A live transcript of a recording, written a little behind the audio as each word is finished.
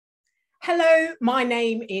Hello, my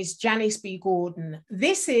name is Janice B. Gordon.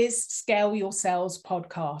 This is Scale Your Sales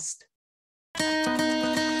podcast.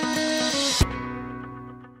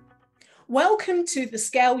 Welcome to the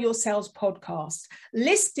Scale Your Sales podcast,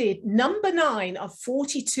 listed number 9 of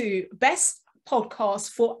 42 best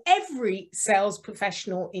podcasts for every sales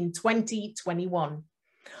professional in 2021.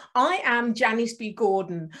 I am Janice B.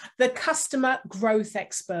 Gordon, the customer growth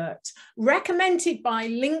expert, recommended by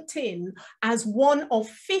LinkedIn as one of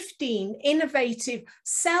 15 innovative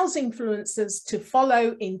sales influencers to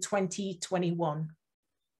follow in 2021.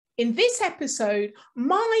 In this episode,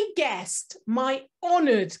 my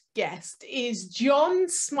honored guest is John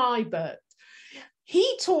Smibert.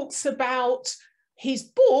 He talks about his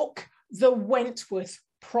book, The Wentworth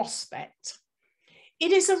Prospect.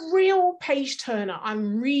 It is a real page turner.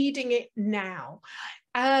 I'm reading it now.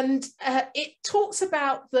 And it talks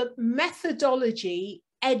about the methodology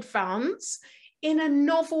Edvance in a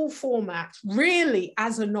novel format, really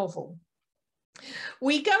as a novel.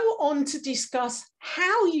 We go on to discuss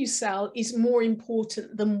how you sell is more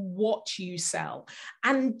important than what you sell.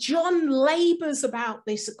 And John labors about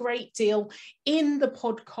this a great deal in the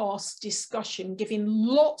podcast discussion, giving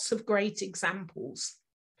lots of great examples.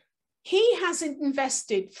 He has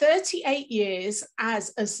invested 38 years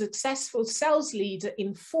as a successful sales leader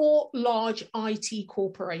in 4 large IT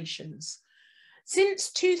corporations.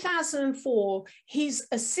 Since 2004, he's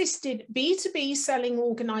assisted B2B selling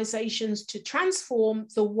organizations to transform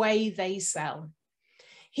the way they sell.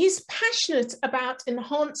 He's passionate about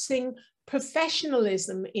enhancing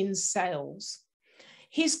professionalism in sales.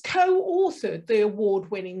 He's co-authored the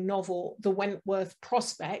award-winning novel, The Wentworth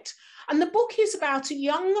Prospect, and the book is about a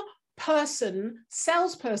young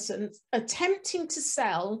salesperson attempting to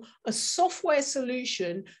sell a software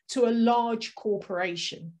solution to a large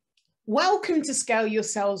corporation. Welcome to Scale Your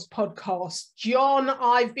Sales podcast. John,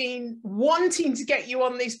 I've been wanting to get you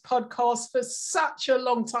on this podcast for such a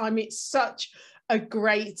long time. It's such a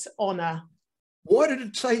great honor. Why did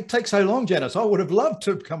it take so long, Janice? I would have loved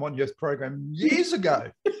to have come on your program years ago.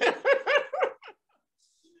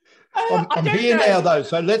 I'm here now, though,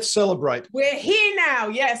 so let's celebrate. We're here now.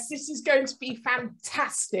 Yes, this is going to be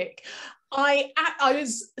fantastic. I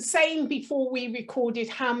was saying before we recorded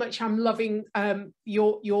how much I'm loving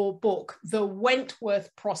your book, The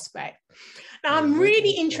Wentworth Prospect. Now, I'm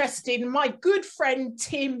really interested. My good friend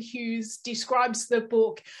Tim Hughes describes the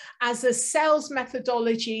book as a sales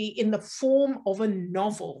methodology in the form of a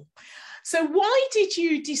novel. So why did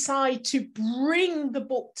you decide to bring the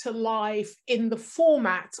book to life in the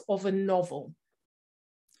format of a novel?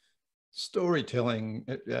 Storytelling,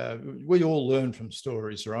 we all learn from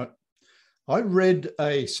stories, right? I read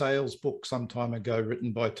a sales book some time ago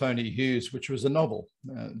written by Tony Hughes, which was a novel,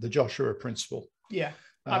 The Joshua Principle. Yeah,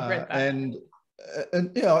 I've read that.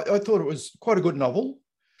 And yeah, I thought it was quite a good novel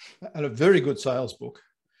and a very good sales book.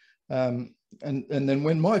 And then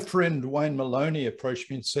when my friend Wayne Maloney approached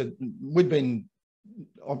me and said,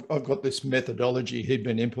 I've got this methodology he'd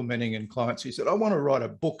been implementing in clients. He said, I want to write a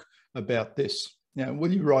book about this. Now,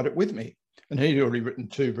 will you write it with me? And he'd already written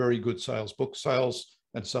 2 very good sales books, sales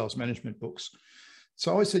and sales management books.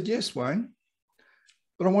 So I said, yes, Wayne,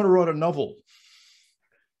 but I want to write a novel.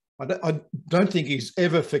 I don't think he's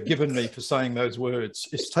ever forgiven me for saying those words.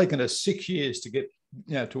 It's taken us 6 years to get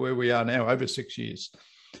to where we are now, over 6 years.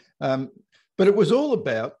 But it was all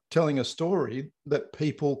about telling a story that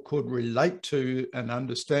people could relate to and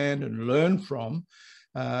understand and learn from.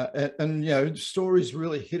 Stories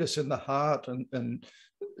really hit us in the heart. And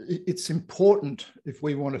it's important, if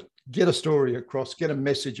we want to get a story across, get a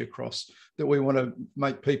message across, that we want to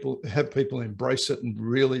have people embrace it and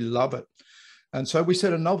really love it. And so we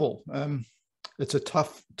said a novel. It's a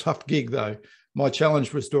tough gig, though. My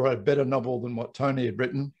challenge was to write a better novel than what Tony had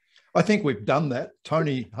written. I think we've done that.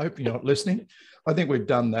 Tony, hope you're not listening. I think we've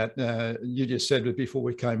done that. You just said it before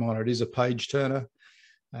we came on, it is a page turner.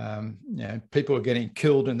 People are getting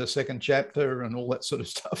killed in the 2nd chapter and all that sort of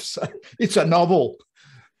stuff. So it's a novel,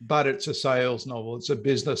 but it's a sales novel. It's a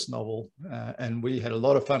business novel. And we had a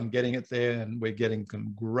lot of fun getting it there, and we're getting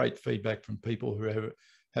some great feedback from people who are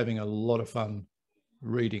having a lot of fun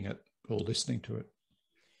reading it or listening to it.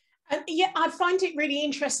 And yeah, I find it really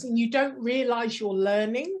interesting. You don't realize you're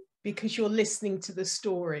learning because you're listening to the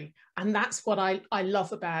story. And that's what I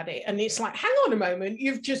love about it. And it's like, hang on a moment,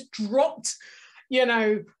 you've just dropped,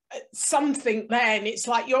 something there. And it's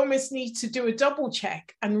like, you almost need to do a double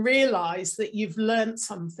check and realize that you've learned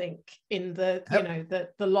something in the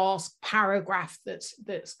last paragraph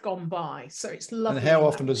that's gone by. So it's lovely. And how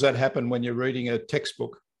often does that happen when you're reading a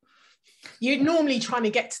textbook? You're normally trying to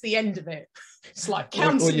get to the end of it. It's like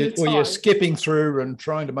counting the time. Or you're skipping through and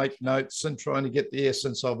trying to make notes and trying to get the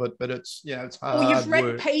essence of it, but it's, you know, it's hard. Or you've read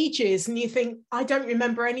work. pages and you think, I don't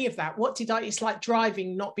remember any of that. What did I? It's like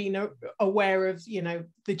driving, not being aware of, you know,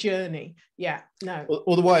 the journey. Yeah, no.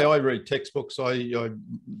 Or the way I read textbooks, I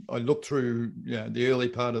look through, you know, the early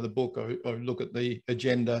part of the book. I look at the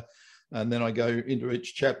agenda, and then I go into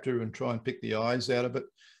each chapter and try and pick the eyes out of it.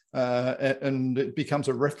 And it becomes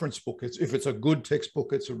a reference book. If it's a good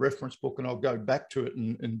textbook, it's a reference book, and I'll go back to it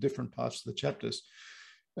in different parts of the chapters.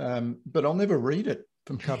 But I'll never read it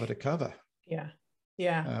from cover to cover. Yeah,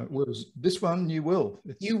 yeah. Whereas this one, you will.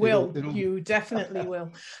 You definitely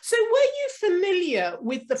will. So were you familiar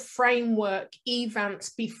with the framework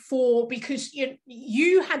Edvance before? Because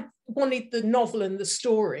you had wanted the novel and the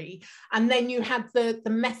story, and then you had the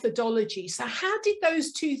methodology. So how did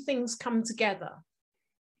those two things come together?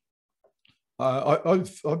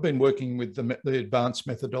 I've been working with the advanced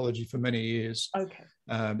methodology for many years. Okay.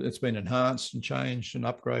 It's been enhanced and changed and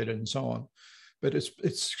upgraded and so on, but it's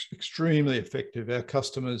extremely effective. Our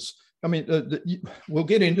customers, I mean, we'll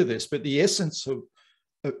get into this, but the essence of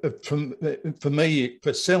for me,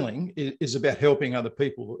 for selling is about helping other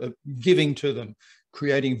people, giving to them,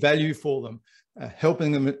 creating value for them,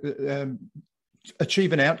 helping them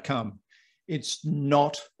achieve an outcome. It's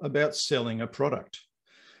not about selling a product.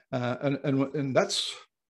 And that's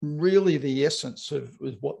really the essence of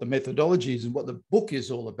what the methodology is and what the book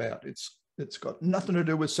is all about. It's got nothing to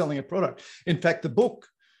do with selling a product. In fact, the book,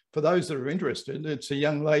 for those that are interested, it's a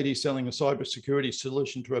young lady selling a cybersecurity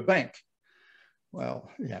solution to a bank.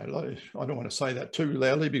 Well, yeah, I don't want to say that too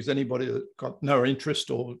loudly, because anybody that got no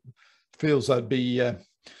interest or feels they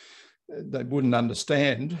wouldn't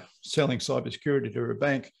understand selling cybersecurity to a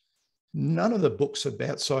bank. None of the books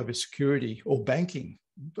about cybersecurity or banking.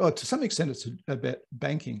 To some extent, it's about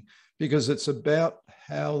banking, because it's about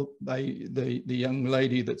how the young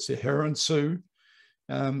lady that's a Heron Sue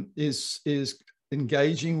is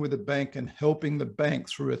engaging with the bank and helping the bank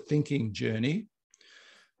through a thinking journey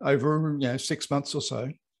over 6 months or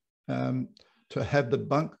so, to have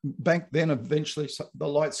the bank then eventually the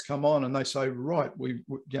lights come on and they say, right, we've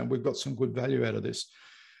got some good value out of this.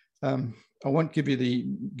 I won't give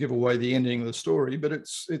away the ending of the story, but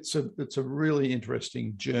it's a really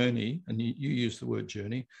interesting journey, and you use the word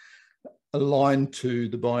journey, aligned to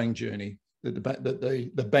the buying journey that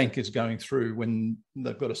the bank is going through when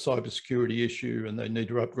they've got a cybersecurity issue and they need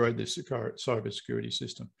to upgrade their cybersecurity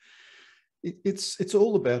system. It's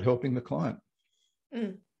all about helping the client.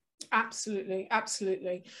 Absolutely,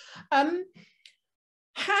 absolutely. Why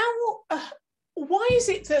is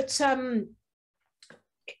it that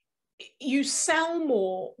you sell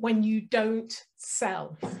more when you don't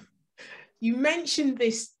sell? You mentioned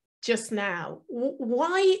this just now.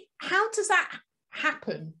 Why? How does that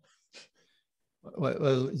happen?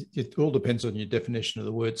 Well, it all depends on your definition of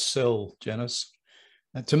the word sell, Janice.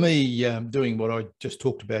 To me, doing what I just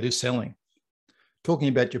talked about is selling. Talking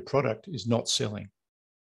about your product is not selling,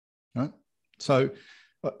 right? So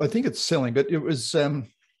I think it's selling, but it was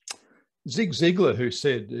Zig Ziglar who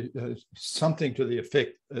said something to the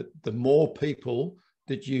effect that the more people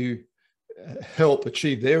that you help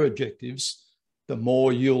achieve their objectives, the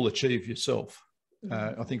more you'll achieve yourself.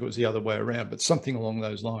 I think it was the other way around, but something along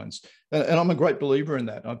those lines. And I'm a great believer in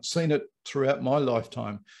that. I've seen it throughout my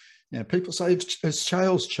lifetime. People say, has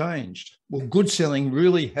sales changed? Well, good selling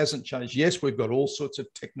really hasn't changed. Yes, we've got all sorts of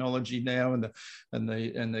technology now, and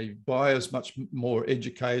the buyer's much more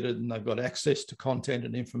educated, and they've got access to content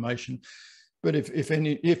and information. But if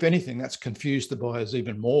anything, that's confused the buyers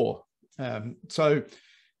even more. So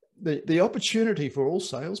the opportunity for all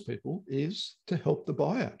salespeople is to help the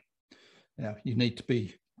buyer. Now, you need to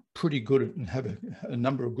be pretty good and have a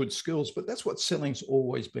number of good skills, but that's what selling's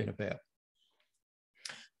always been about.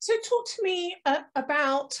 So talk to me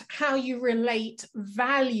about how you relate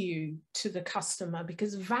value to the customer,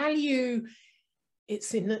 because value,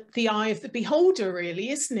 it's in the eye of the beholder, really,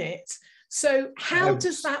 isn't it? So how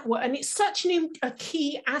does that work? And it's such a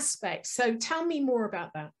key aspect. So tell me more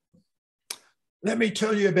about that. Let me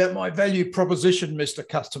tell you about my value proposition, Mr.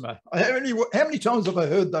 Customer. How many times have I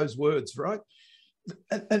heard those words, right?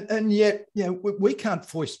 And yet, we can't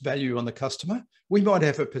foist value on the customer. We might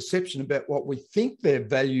have a perception about what we think the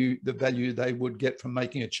value they would get from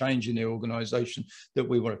making a change in their organisation that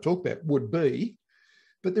we want to talk about would be.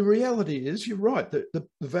 But the reality is, you're right,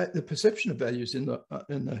 the perception of value is in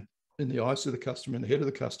the eyes of the customer, in the head of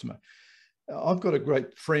the customer. I've got a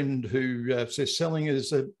great friend who says selling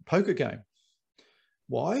is a poker game.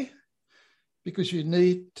 Why? because you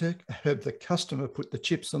need to have the customer put the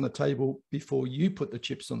chips on the table before you put the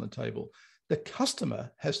chips on the table. The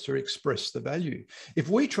customer has to express the value. If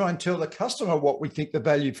we try and tell the customer what we think the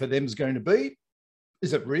value for them is going to be,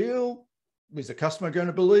 is it real? Is the customer going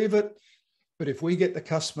to believe it? But if we get the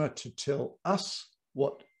customer to tell us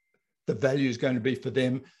what the value is going to be for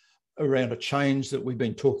them around a change that we've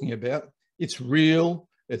been talking about, it's real,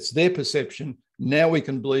 it's their perception. Now we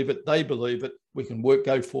can believe it, they believe it, we can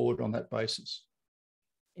go forward on that basis.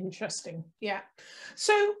 Interesting. Yeah.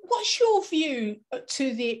 So what's your view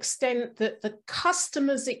to the extent that the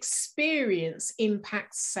customer's experience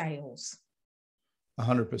impacts sales?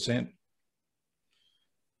 100%.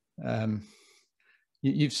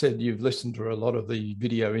 You've said you've listened to a lot of the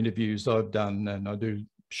video interviews I've done, and I do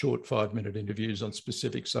short 5-minute interviews on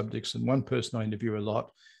specific subjects. And one person I interview a lot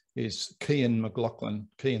is Cian McLaughlin,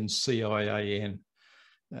 Cian, C-I-A-N.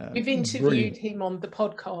 We've interviewed him on the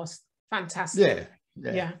podcast. Fantastic.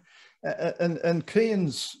 Yeah. And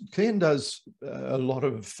Cian does a lot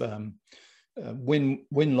of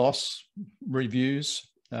win-loss reviews,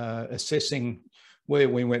 assessing where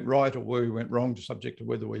we went right or where we went wrong, subject to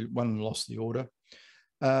whether we won and lost the order.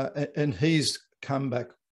 And he's come back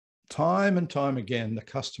time and time again. The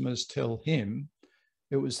customers tell him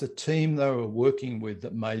it was the team they were working with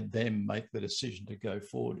that made them make the decision to go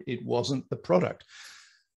forward. It wasn't the product.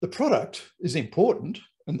 The product is important,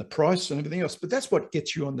 and the price and everything else, but that's what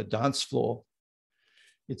gets you on the dance floor.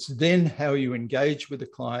 It's then how you engage with the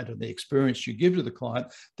client and the experience you give to the client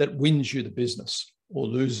that wins you the business or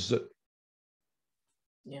loses it.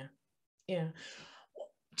 Yeah.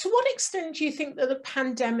 To what extent do you think that the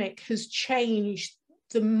pandemic has changed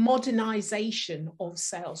the modernization of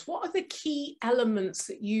sales? What are the key elements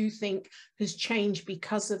that you think has changed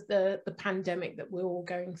because of the pandemic that we're all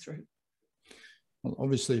going through? Well,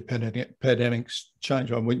 obviously, pandemics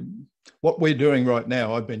change. What we're doing right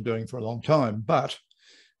now, I've been doing for a long time, but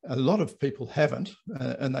a lot of people haven't,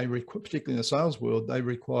 and they, particularly in the sales world, they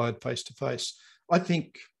required face-to-face. I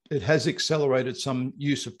think it has accelerated some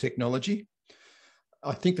use of technology.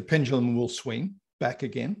 I think the pendulum will swing back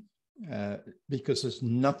again because there's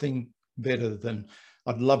nothing better than,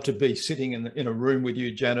 I'd love to be sitting in a room with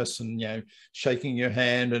you, Janice, and shaking your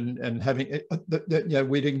hand and having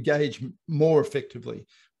we'd engage more effectively,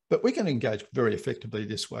 but we can engage very effectively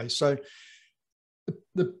this way. So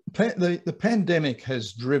the pandemic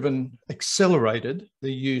has accelerated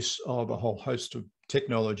the use of a whole host of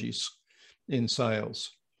technologies in sales.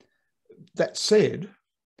 That said,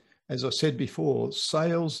 as I said before,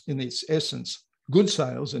 sales in its essence, good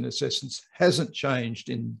sales in its essence, hasn't changed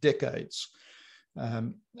in decades.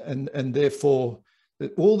 And therefore,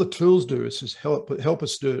 all the tools do is help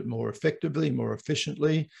us do it more effectively, more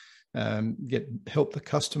efficiently, help the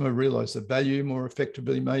customer realize the value more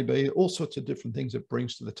effectively, maybe, all sorts of different things it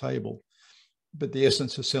brings to the table. But the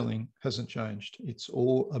essence of selling hasn't changed. It's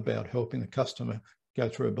all about helping the customer go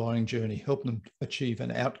through a buying journey, help them achieve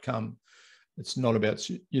an outcome. It's not about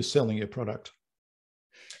you selling your product.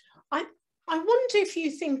 I wonder if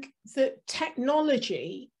you think that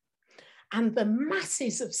technology and the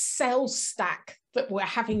masses of sales stack that we're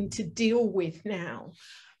having to deal with now,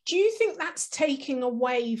 do you think that's taking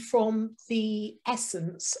away from the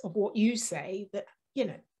essence of what you say, that,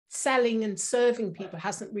 selling and serving people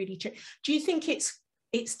hasn't really changed? Do you think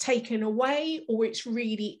it's taken away, or it's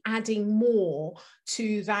really adding more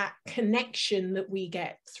to that connection that we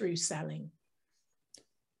get through selling?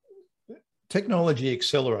 Technology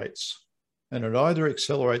accelerates, and it either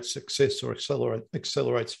accelerates success or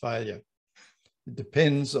accelerates failure. It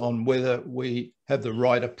depends on whether we have the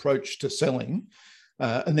right approach to selling,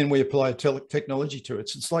 and then we apply technology to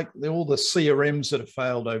it. It's like all the CRMs that have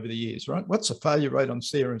failed over the years, right? What's the failure rate on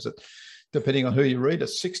CRMs? That, depending on who you read,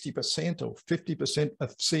 it's 60% or 50%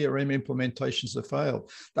 of CRM implementations have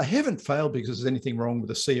failed. They haven't failed because there's anything wrong with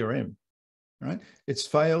the CRM, right? It's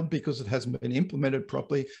failed because it hasn't been implemented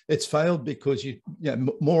properly. It's failed because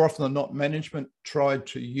more often than not, management tried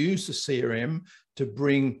to use the CRM to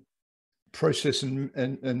bring process and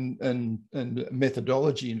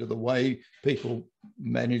methodology into the way people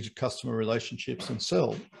manage customer relationships and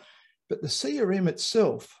sell. But the CRM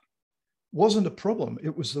itself wasn't a problem.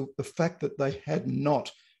 It was the fact that they had not,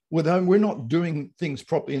 we're not doing things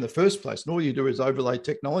properly in the first place. And all you do is overlay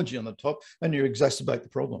technology on the top and you exacerbate the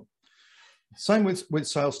problem. Same with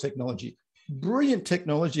sales technology. Brilliant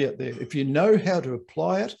technology out there. If you know how to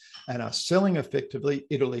apply it and are selling effectively,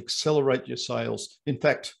 it'll accelerate your sales. In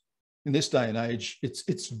fact, in this day and age,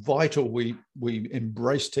 it's vital we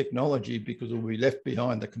embrace technology, because we'll be left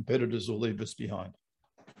behind. The competitors will leave us behind.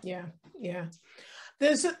 Yeah.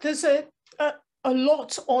 There's a a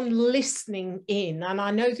lot on listening in, and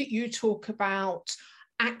I know that you talk about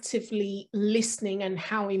actively listening and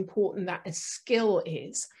how important that a skill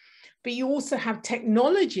is. But you also have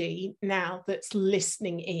technology now that's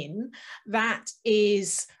listening in, that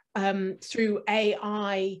is through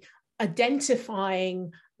AI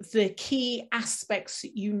identifying the key aspects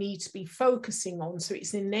that you need to be focusing on. So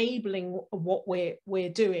it's enabling what we're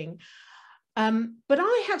doing. But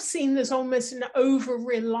I have seen there's almost an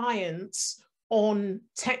over-reliance on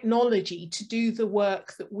technology to do the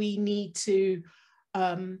work that we need to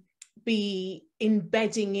be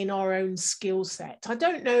embedding in our own skill set. I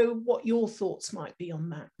don't know what your thoughts might be on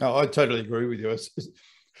that. No, I totally agree with you.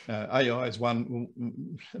 AI is one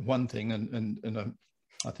thing, and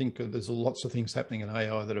I think there's lots of things happening in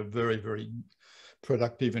AI that are very, very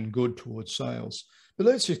productive and good towards sales. But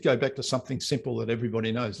let's just go back to something simple that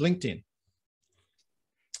everybody knows: LinkedIn.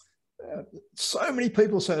 So many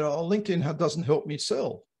people say, "Oh, LinkedIn doesn't help me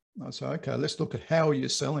sell." I say, "Okay, let's look at how you're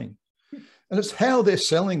selling." And it's how they're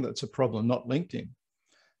selling that's a problem, not LinkedIn.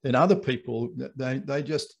 Then other people, they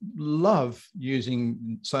just love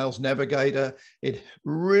using Sales Navigator. It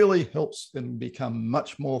really helps them become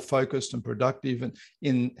much more focused and productive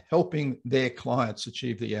in helping their clients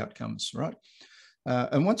achieve the outcomes, right?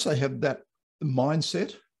 And once they have that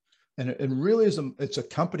mindset, and it really is it's a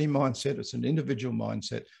company mindset, it's an individual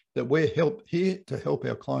mindset, that we're here to help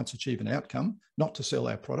our clients achieve an outcome, not to sell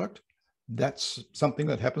our product. That's something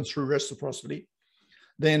that happens through reciprocity.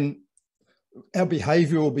 Then our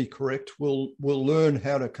behavior will be correct. We'll learn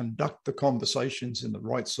how to conduct the conversations in the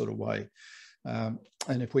right sort of way. And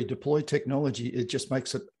if we deploy technology, it just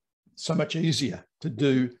makes it so much easier to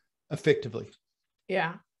do effectively.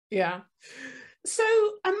 Yeah, yeah. So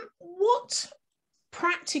what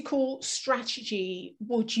practical strategy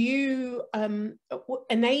would you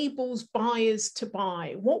enables buyers to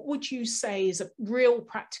buy? What would you say is a real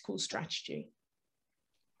practical strategy?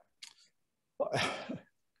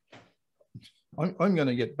 I'm going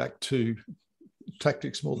to get back to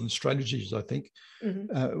tactics more than strategies, I think.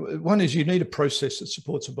 Mm-hmm. One is you need a process that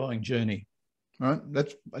supports a buying journey, right?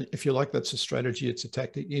 That's, if you like, that's a strategy, it's a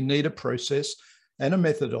tactic. You need a process and a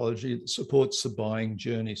methodology that supports the buying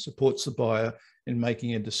journey, supports the buyer in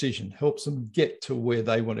making a decision, helps them get to where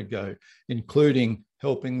they want to go, including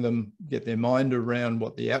helping them get their mind around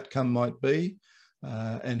what the outcome might be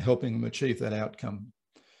and helping them achieve that outcome.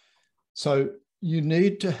 So you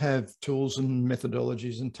need to have tools and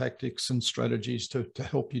methodologies and tactics and strategies to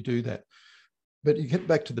help you do that. But you get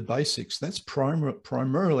back to the basics. That's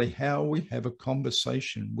primarily how we have a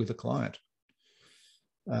conversation with a client.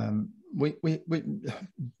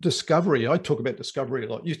 Discovery, I talk about discovery a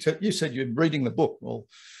lot. You said you're reading the book. Well,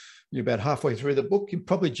 you're about halfway through the book. You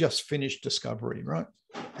probably just finished discovery, right?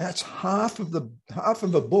 That's half of a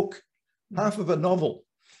book, half of a novel.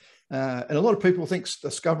 And a lot of people think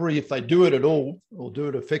discovery, if they do it at all or do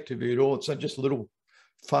it effectively at all, it's just a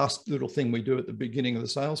fast little thing we do at the beginning of the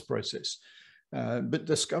sales process. But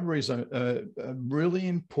discovery is a really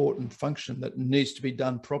important function that needs to be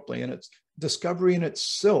done properly. And discovery in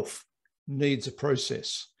itself needs a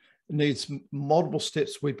process. It needs multiple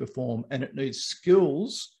steps we perform, and it needs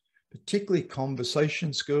skills, particularly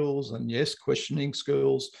conversation skills and, yes, questioning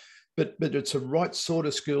skills, but it's the right sort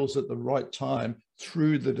of skills at the right time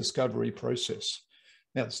through the discovery process.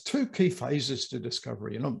 Now, there's two key phases to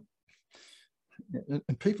discovery, and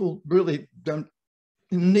people really don't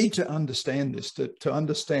need to understand this to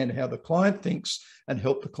understand how the client thinks and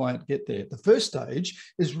help the client get there. The first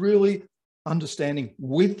stage is really understanding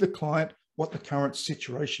with the client what the current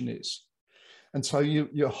situation is. And so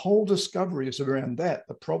your whole discovery is around that,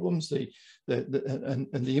 the problems, and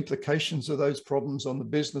the implications of those problems on the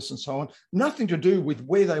business and so on. Nothing to do with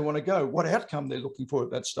where they want to go, what outcome they're looking for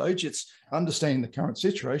at that stage. It's understanding the current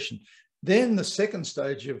situation. Then the second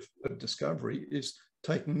stage of discovery is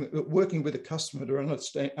working with a customer to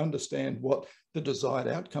understand what the desired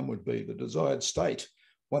outcome would be, the desired state,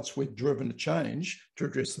 once we've driven a change to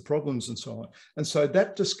address the problems and so on. And so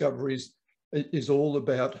that discovery is all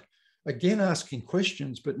about, again, asking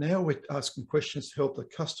questions, but now we're asking questions to help the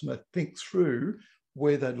customer think through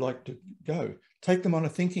where they'd like to go, take them on a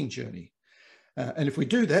thinking journey. And if we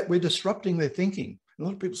do that, we're disrupting their thinking. A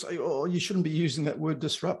lot of people say, oh, you shouldn't be using that word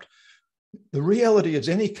disrupt. The reality is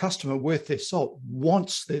any customer worth their salt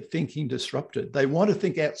wants their thinking disrupted. They want to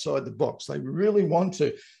think outside the box. They really want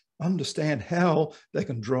to understand how they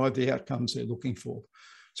can drive the outcomes they're looking for.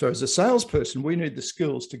 So as a salesperson, we need the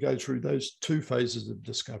skills to go through those two phases of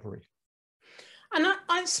discovery. And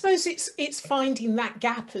I suppose it's finding that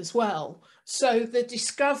gap as well, So the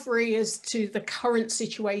discovery as to the current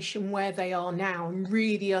situation where they are now, and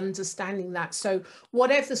really understanding that. So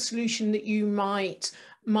whatever solution that you might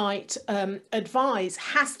advise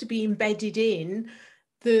has to be embedded in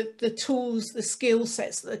the tools, the skill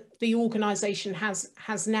sets that the organization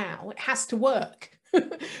has now. It has to work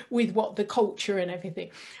with what the culture and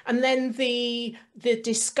everything. And then the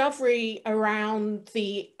discovery around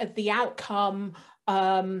the outcome,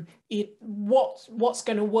 what's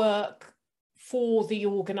going to work for the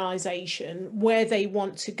organization, where they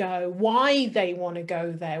want to go, why they want to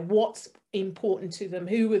go there, what's important to them,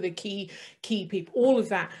 who are the key people, all of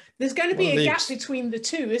that. There's going to be a gap between the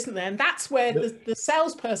two, isn't there? And that's where the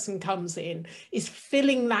salesperson comes in, is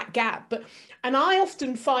filling that gap. And I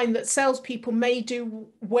often find that salespeople may do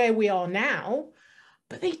where we are now,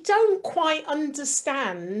 but they don't quite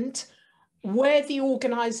understand where the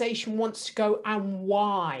organization wants to go and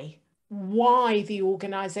why the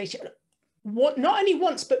organization, what not only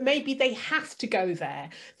wants, but maybe they have to go there.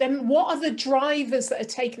 Then what are the drivers that are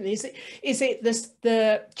taken? Is it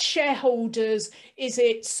the shareholders? Is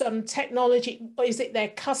it some technology? Or is it their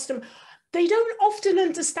customer? They don't often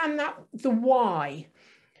understand the why.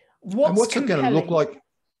 What's it going to look like?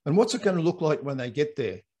 And what's it going to look like when they get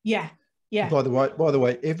there? Yeah. By the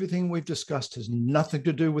way, everything we've discussed has nothing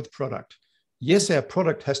to do with product. Yes, our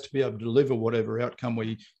product has to be able to deliver whatever outcome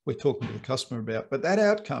we're talking to the customer about, but that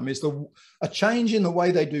outcome is a change in the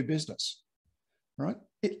way they do business, right?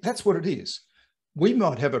 That's what it is. We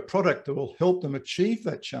might have a product that will help them achieve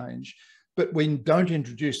that change, but we don't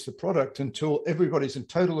introduce the product until everybody's in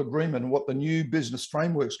total agreement on what the new business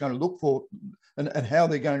framework is going to look for and how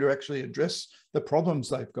they're going to actually address the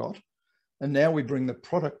problems they've got. And now we bring the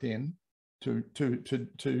product in to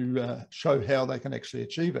show how they can actually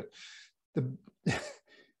achieve it.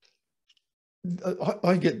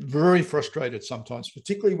 I get very frustrated sometimes,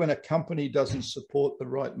 particularly when a company doesn't support the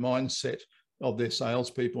right mindset of their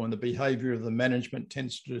salespeople, and the behavior of the management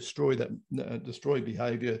tends to destroy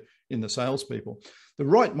behavior in the salespeople. The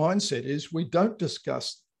right mindset is we don't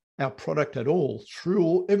discuss our product at all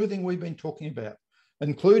through everything we've been talking about,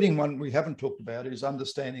 including one we haven't talked about is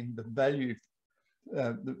understanding the value,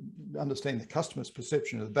 understanding the customer's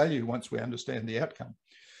perception of the value once we understand the outcome.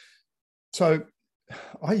 So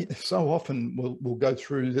I so often will go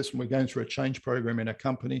through this, and we're going through a change program in a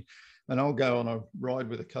company, and I'll go on a ride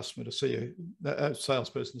with a customer to see a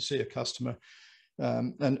salesperson to see a customer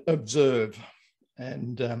and observe.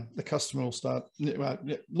 And the customer will start,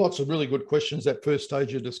 lots of really good questions, that first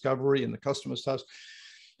stage of discovery, and the customer starts,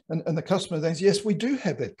 and the customer thinks, yes, we do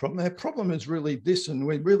have that problem. Our problem is really this, and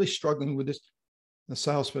we're really struggling with this. The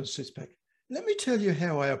salesperson sits back. Let me tell you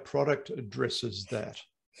how our product addresses that.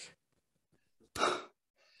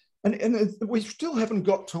 And we still haven't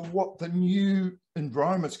got to what the new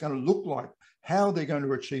environment's going to look like, how they're going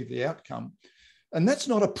to achieve the outcome. And that's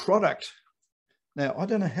not a product. Now, I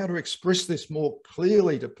don't know how to express this more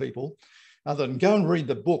clearly to people other than go and read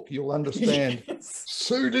the book. You'll understand. Yes.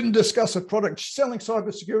 Sue didn't discuss a product. She's selling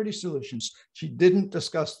cybersecurity solutions. She didn't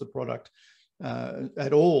discuss the product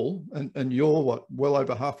at all. And you're well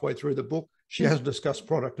over halfway through the book. She hasn't discussed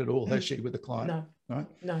product at all, has she, with the client? No, right?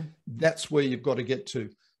 No. That's where you've got to get to.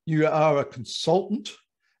 You are a consultant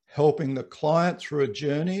helping the client through a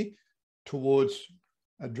journey towards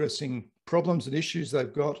addressing problems and issues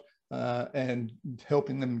they've got and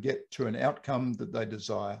helping them get to an outcome that they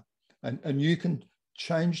desire. And you can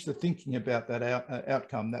change the thinking about that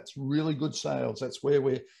outcome. That's really good sales. That's where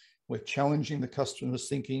we're challenging the customer's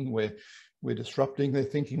thinking. We're disrupting their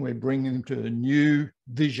thinking. We're bringing them to a new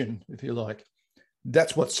vision, if you like.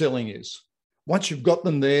 That's what selling is. Once you've got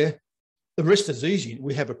them there, the rest is easy.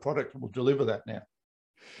 We have a product that will deliver that now.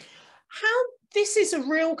 This is a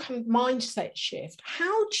real kind of mindset shift.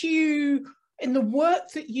 How do you, in the work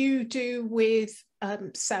that you do with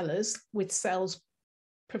sellers, with sales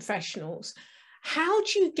professionals, how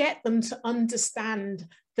do you get them to understand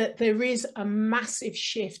that there is a massive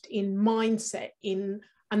shift in mindset and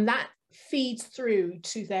that feeds through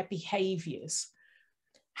to their behaviors?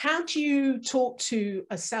 How do you talk to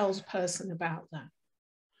a salesperson about that?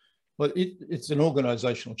 Well, it's an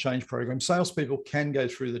organizational change program. Salespeople can go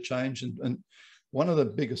through the change. And one of the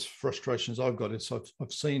biggest frustrations I've got is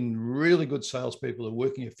I've seen really good salespeople who are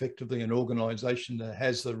working effectively in an organization that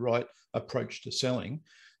has the right approach to selling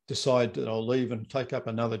decide that I'll leave and take up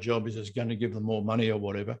another job is going to give them more money or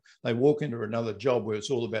whatever. They walk into another job where it's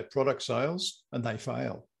all about product sales and they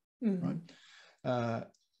fail, right?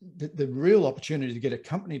 The real opportunity to get a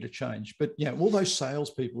company to change. But yeah, all those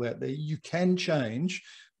salespeople out there, you can change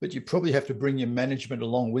but you probably have to bring your management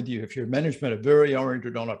along with you. If your management are very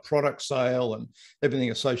oriented on a product sale and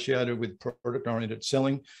everything associated with product-oriented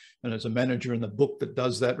selling, and there's a manager in the book that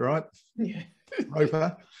does that, right? Yeah.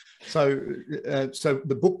 Roper. So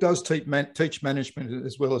the book does teach management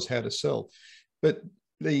as well as how to sell. But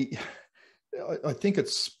I think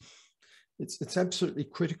it's absolutely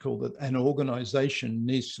critical that an organization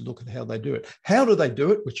needs to look at how they do it. How do they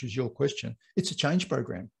do it? Which is your question. It's a change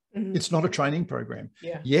program. Mm-hmm. It's not a training program.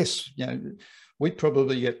 Yeah. Yes, we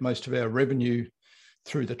probably get most of our revenue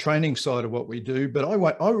through the training side of what we do, but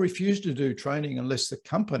I refuse to do training unless the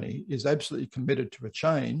company is absolutely committed to a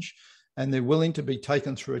change and they're willing to be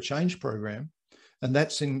taken through a change program. And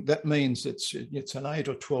that means it's an 8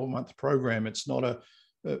 or 12-month program. It's not a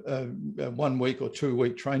 1 week or 2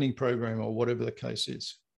 week training program or whatever the case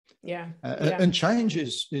is. Yeah. And change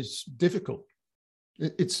is difficult.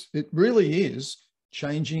 It really is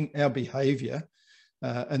changing our behavior.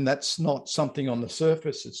 And that's not something on the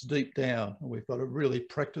surface, it's deep down. We've got to really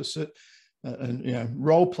practice it and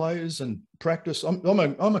role players and practice.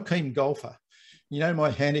 I'm a keen golfer. My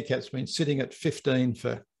handicap's been sitting at 15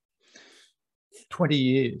 for 20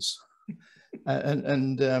 years. I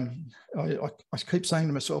keep saying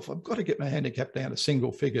to myself, I've got to get my handicap down to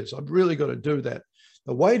single figures. I've really got to do that.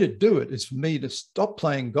 The way to do it is for me to stop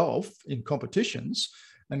playing golf in competitions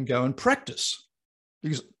and go and practice,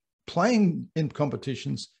 because playing in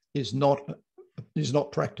competitions is not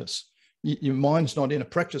practice. Your mind's not in a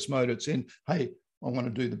practice mode. It's in, hey, I want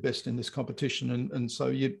to do the best in this competition. And so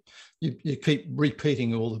you keep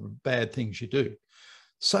repeating all the bad things you do.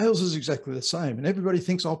 Sales is exactly the same. And everybody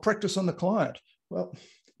thinks, I'll practice on the client. Well,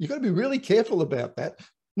 you've got to be really careful about that.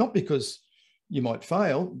 Not because you might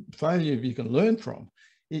fail. Failure you can learn from.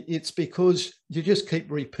 It's because you just keep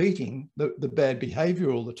repeating the bad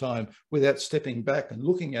behavior all the time without stepping back and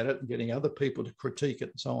looking at it and getting other people to critique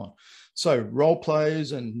it and so on. So role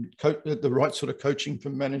plays and the right sort of coaching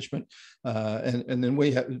from management. And then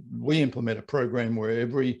we implement a program where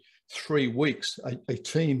every 3 weeks a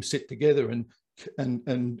team sit together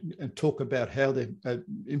and talk about how they're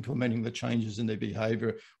implementing the changes in their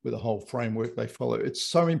behavior with a whole framework they follow. It's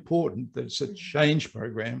so important that it's a change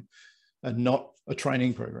program and not a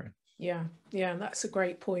training program. Yeah, that's a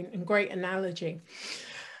great point and great analogy.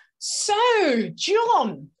 So,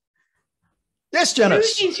 John. Yes,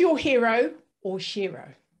 Janice. Who is your hero or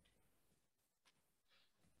shiro?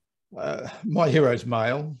 My hero's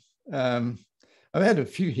male. I've had a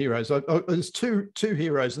few heroes. There's two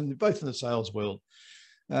heroes, and they're both in the sales world.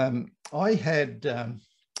 I had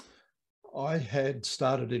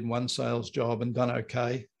started in one sales job and done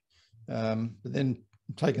okay, but then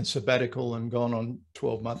taken sabbatical and gone on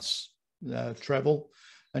 12 months travel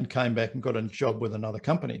and came back and got a job with another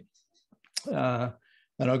company. And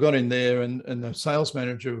I got in there and the sales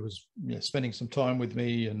manager was spending some time with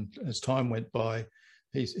me, and as time went by,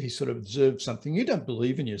 he sort of observed something. You don't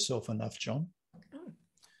believe in yourself enough, John.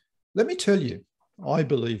 Let me tell you, I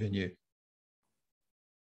believe in you.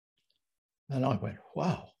 And I went,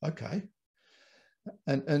 wow, okay.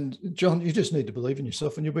 And John, you just need to believe in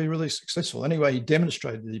yourself and you'll be really successful. Anyway, he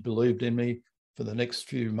demonstrated that he believed in me for the next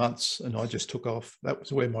few months, and I just took off. That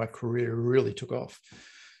was where my career really took off.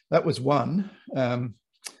 That was one. I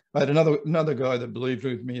had another guy that believed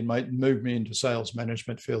with me and moved me into sales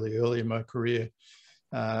management fairly early in my career.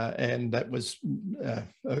 And that was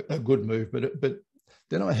a good move. But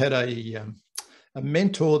then I had a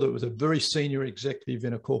mentor that was a very senior executive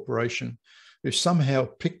in a corporation who somehow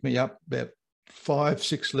picked me up about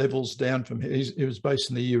 5-6 levels down from here. He was based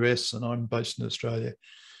in the US and I'm based in Australia.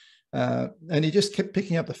 And he just kept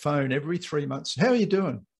picking up the phone every 3 months. How are you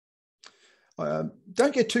doing?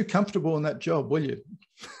 Don't get too comfortable in that job, will you?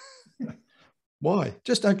 Why?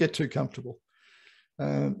 Just don't get too comfortable.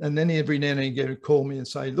 And then every now and then he'd call me and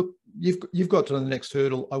say, look, you've got to the next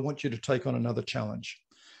hurdle. I want you to take on another challenge.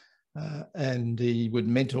 And he would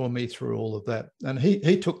mentor me through all of that. And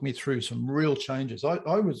he took me through some real changes. I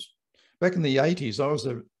was, back in the 80s, I was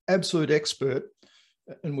an absolute expert,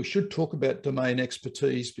 and we should talk about domain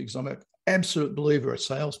expertise, because I'm an absolute believer a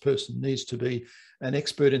salesperson needs to be an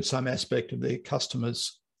expert in some aspect of their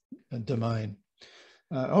customer's domain.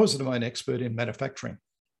 I was a domain expert in manufacturing.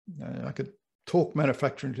 I could talk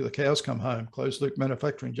manufacturing to the cows come home, closed loop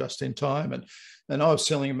manufacturing just in time. And I was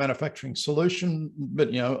selling a manufacturing solution,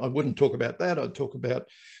 but, I wouldn't talk about that. I'd talk about,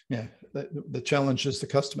 the challenges the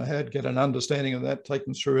customer had, get an understanding of that, take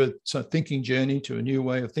them through a thinking journey to a new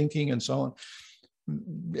way of thinking and so on.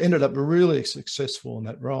 Ended up really successful in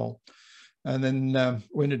that role. And then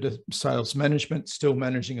went into sales management, still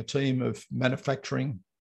managing a team of manufacturing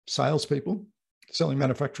salespeople, selling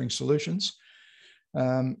manufacturing solutions.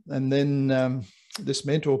 And then this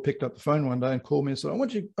mentor picked up the phone one day and called me and said,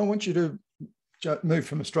 I want you to move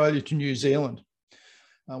from Australia to New Zealand.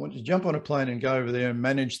 I want you to jump on a plane and go over there and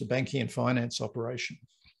manage the banking and finance operation.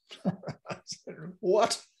 I said,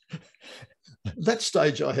 what? At that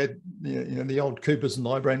stage, I had the old Coopers and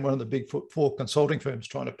Lybrand, one of the big four consulting firms,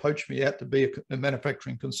 trying to poach me out to be a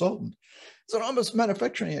manufacturing consultant. I said, I'm a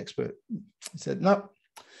manufacturing expert. He said, no,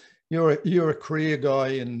 you're a career guy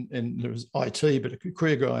in there was IT, but a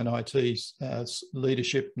career guy in IT,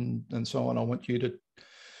 leadership and so on. I want you to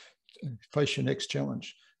face your next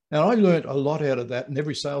challenge. Now, I learned a lot out of that, and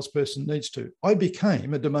every salesperson needs to. I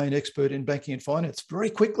became a domain expert in banking and finance very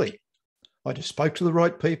quickly. I just spoke to the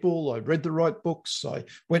right people. I read the right books. I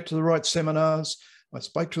went to the right seminars. I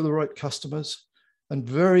spoke to the right customers. And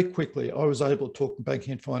very quickly, I was able to talk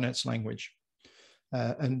banking and finance language.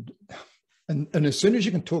 And as soon as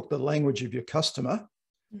you can talk the language of your customer,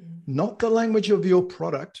 not the language of your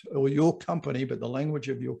product or your company, but the language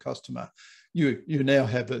of your customer, you now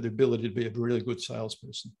have the ability to be a really good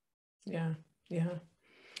salesperson. Yeah, yeah.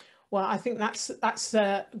 Well, I think that's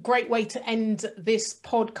a great way to end this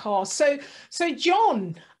podcast. So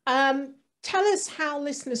John, tell us how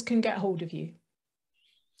listeners can get hold of you.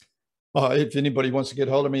 If anybody wants to get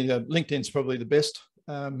hold of me, LinkedIn's probably the best.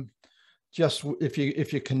 Just if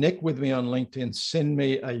you connect with me on LinkedIn, send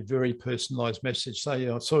me a very personalized message. Say,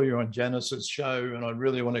 I saw you on Janice's show and I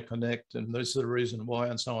really want to connect, and this is the reason why,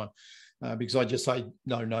 and so on. Because I just say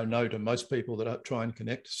no to most people that I try and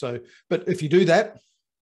connect. So, but if you do that,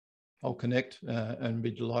 I'll connect and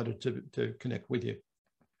be delighted to connect with you.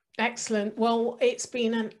 Excellent. Well, it's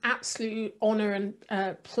been an absolute honor and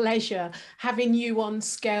pleasure having you on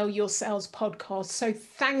Scale Your Sales podcast. So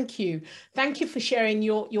thank you. Thank you for sharing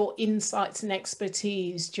your insights and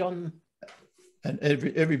expertise, John. And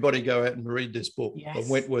everybody go out and read this book, yes.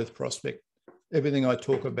 The Wentworth Prospect. Everything I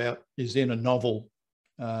talk about is in a novel,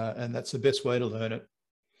 and that's the best way to learn it.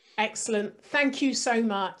 Excellent. Thank you so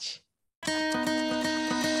much.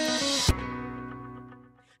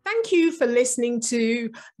 Thank you for listening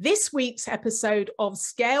to this week's episode of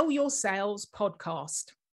Scale Your Sales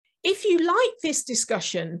podcast. If you like this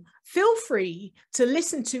discussion, feel free to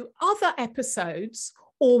listen to other episodes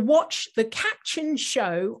or watch the captioned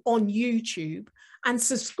show on YouTube and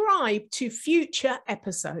subscribe to future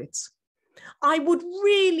episodes. I would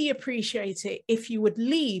really appreciate it if you would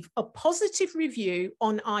leave a positive review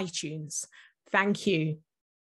on iTunes. Thank you.